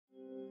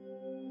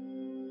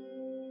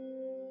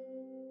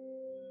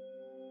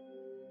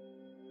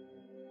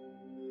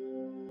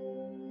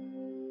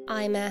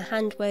I'm a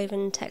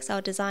hand-woven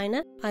textile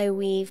designer. I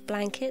weave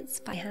blankets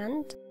by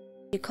hand.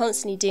 You're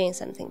constantly doing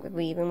something with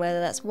weaving, whether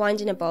that's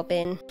winding a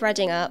bobbin,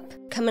 threading up,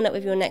 coming up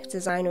with your next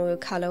design or your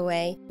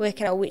colourway,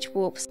 working out which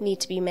warps need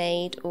to be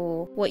made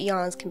or what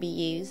yarns can be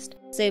used.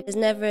 So there's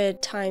never a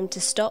time to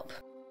stop.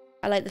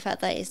 I like the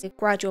fact that it's a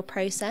gradual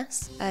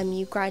process.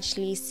 You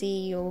gradually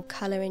see your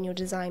colour and your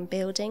design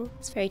building.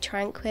 It's very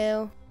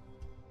tranquil.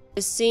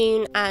 As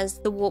soon as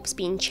the warp's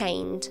been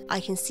chained, I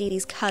can see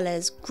these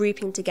colours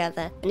grouping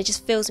together and it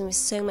just fills me with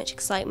so much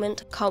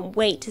excitement. I can't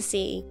wait to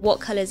see what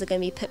colours are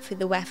going to be put through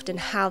the weft and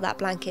how that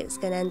blanket's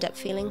going to end up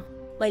feeling.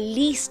 My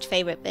least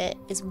favourite bit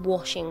is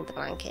washing the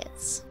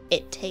blankets.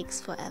 It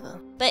takes forever.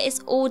 But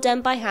it's all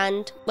done by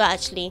hand. Well,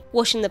 actually,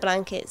 washing the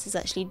blankets is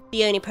actually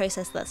the only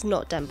process that's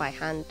not done by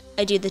hand.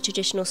 I do the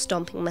traditional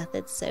stomping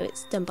method, so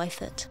it's done by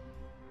foot.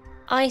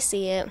 I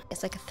see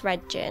it's like a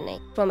thread journey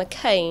from a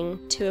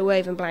cone to a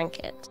woven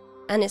blanket.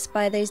 And it's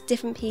by those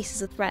different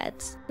pieces of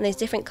threads and those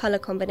different colour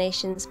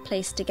combinations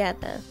placed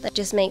together that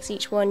just makes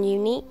each one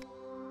unique.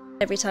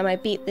 Every time I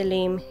beat the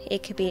loom,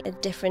 it could be a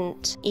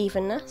different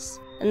evenness,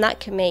 and that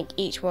can make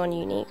each one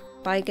unique.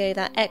 If I go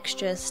that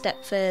extra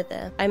step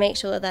further, I make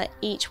sure that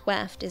each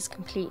weft is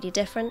completely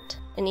different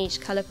and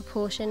each colour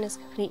proportion is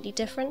completely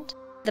different.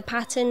 The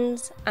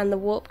patterns and the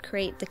warp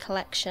create the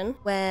collection,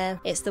 where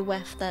it's the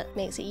weft that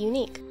makes it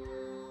unique.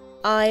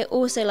 I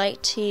also like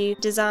to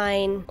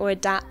design or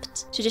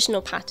adapt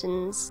traditional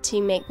patterns to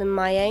make them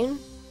my own.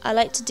 I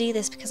like to do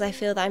this because I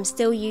feel that I'm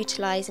still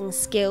utilising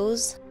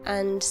skills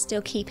and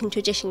still keeping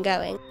tradition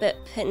going, but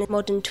putting a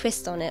modern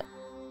twist on it.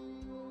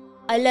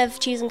 I love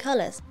choosing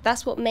colours.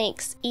 That's what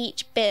makes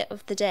each bit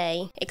of the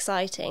day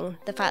exciting.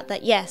 The fact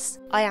that yes,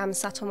 I am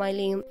sat on my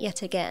loom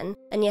yet again,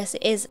 and yes,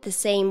 it is the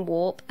same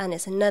warp and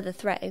it's another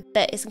throw,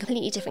 but it's a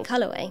completely different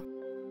colourway.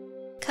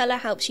 Colour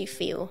helps you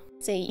feel,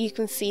 so you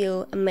can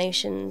feel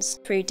emotions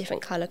through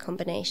different colour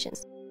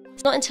combinations.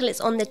 It's not until it's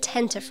on the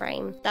tenter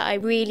frame that I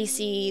really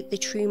see the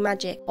true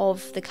magic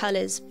of the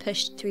colours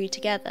pushed through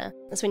together.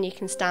 That's when you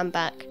can stand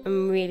back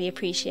and really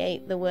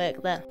appreciate the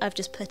work that I've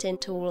just put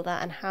into all of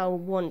that and how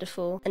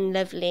wonderful and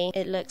lovely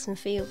it looks and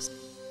feels.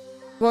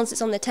 Once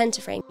it's on the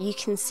tenter frame, you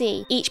can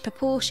see each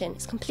proportion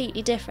is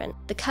completely different.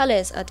 The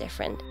colours are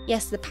different.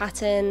 Yes, the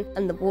pattern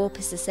and the warp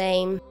is the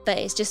same, but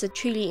it's just a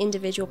truly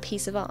individual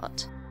piece of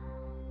art.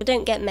 I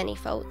don't get many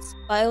faults,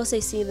 but I also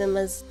see them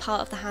as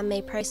part of the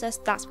handmade process.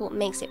 That's what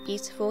makes it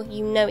beautiful.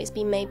 You know it's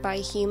been made by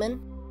a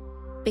human.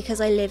 Because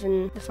I live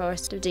in the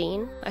Forest of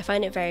Dean, I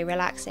find it very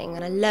relaxing,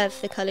 and I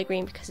love the colour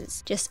green because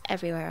it's just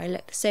everywhere. I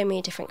look, there's so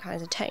many different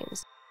kinds of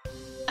tones.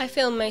 I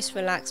feel most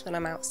relaxed when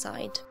I'm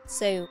outside,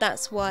 so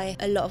that's why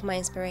a lot of my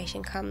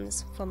inspiration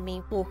comes from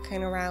me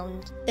walking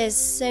around. There's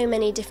so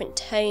many different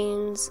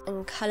tones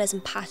and colours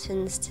and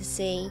patterns to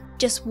see.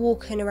 Just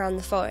walking around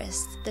the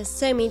forest, there's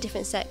so many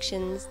different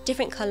sections,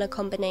 different colour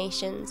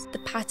combinations. The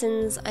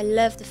patterns, I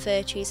love the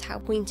fir trees, how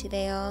pointy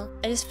they are.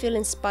 I just feel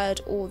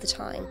inspired all the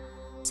time.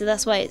 So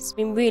that's why it's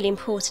been really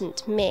important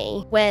to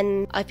me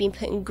when I've been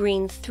putting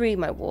green through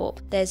my warp.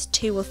 There's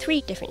 2 or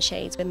 3 different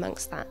shades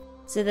amongst that.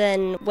 So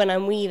then when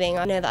I'm weaving,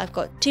 I know that I've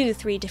got 2 or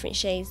 3 different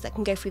shades that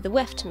can go through the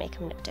weft to make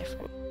them look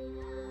different.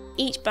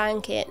 Each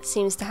blanket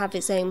seems to have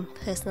its own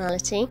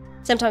personality.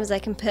 Sometimes I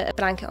can put a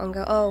blanket on and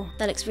go, oh,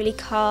 that looks really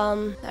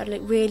calm, that would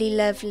look really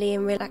lovely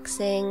and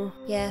relaxing.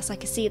 Yes, I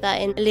can see that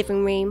in a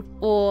living room.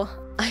 Or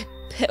I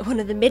put one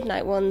of the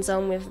midnight ones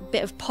on with a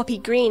bit of poppy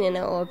green in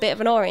it or a bit of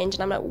an orange,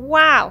 and I'm like,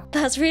 wow,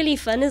 that's really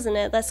fun, isn't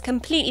it? That's a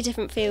completely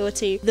different feel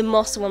to the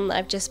moss one that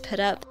I've just put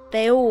up.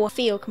 They all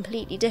feel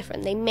completely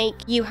different. They make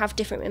you have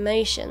different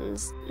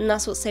emotions, and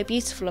that's what's so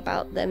beautiful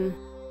about them.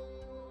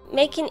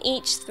 Making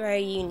each throw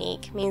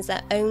unique means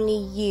that only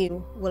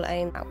you will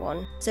own that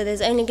one. So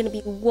there's only going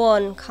to be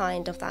one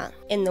kind of that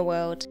in the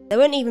world. There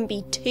won't even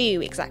be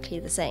 2 exactly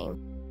the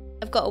same.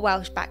 I've got a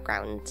Welsh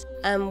background,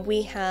 and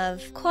we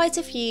have quite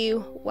a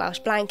few Welsh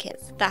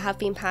blankets that have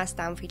been passed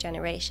down through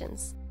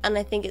generations. And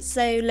I think it's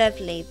so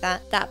lovely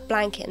that that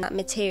blanket and that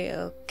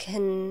material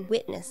can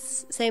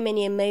witness so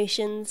many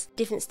emotions,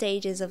 different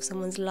stages of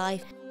someone's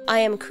life.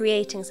 I am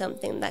creating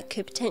something that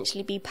could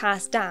potentially be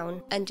passed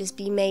down and just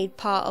be made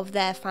part of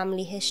their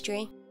family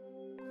history.